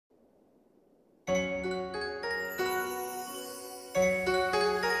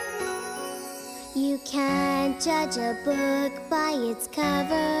judge a book by its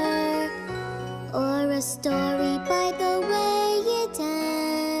cover, or a story by the way it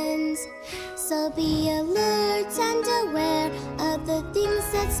ends. So be alert and aware of the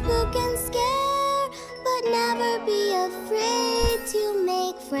things that spook and scare, but never be afraid to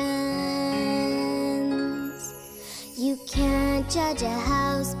make friends. You can't judge a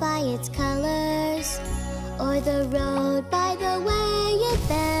house by its colors, or the road by the way it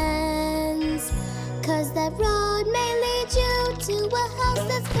bends. 'Cause that road may lead you to a house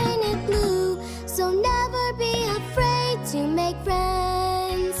that's painted blue. So never be afraid to make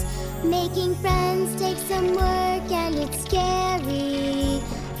friends. Making friends takes some work and it's scary,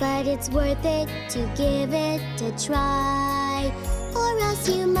 but it's worth it to give it a try. Or else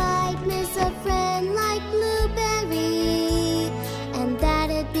you might miss a friend like Blueberry, and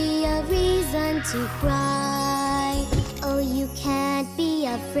that'd be a reason to cry. Oh, you can't be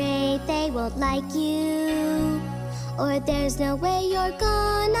afraid they won't like you, or there's no way you're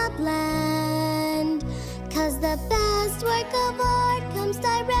gonna blend. 'Cause the best work of art comes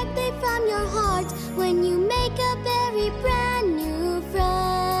directly from your heart when you make a very brand new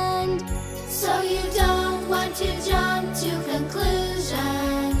friend. So you don't want to jump to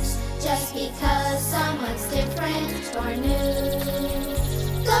conclusions just because someone's different or new.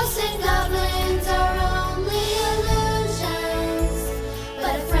 Ghosts and goblins are only illusions,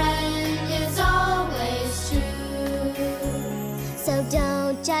 but a friend is always true. So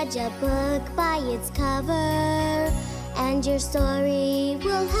don't judge a book by its cover, and your story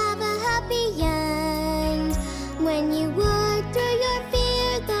will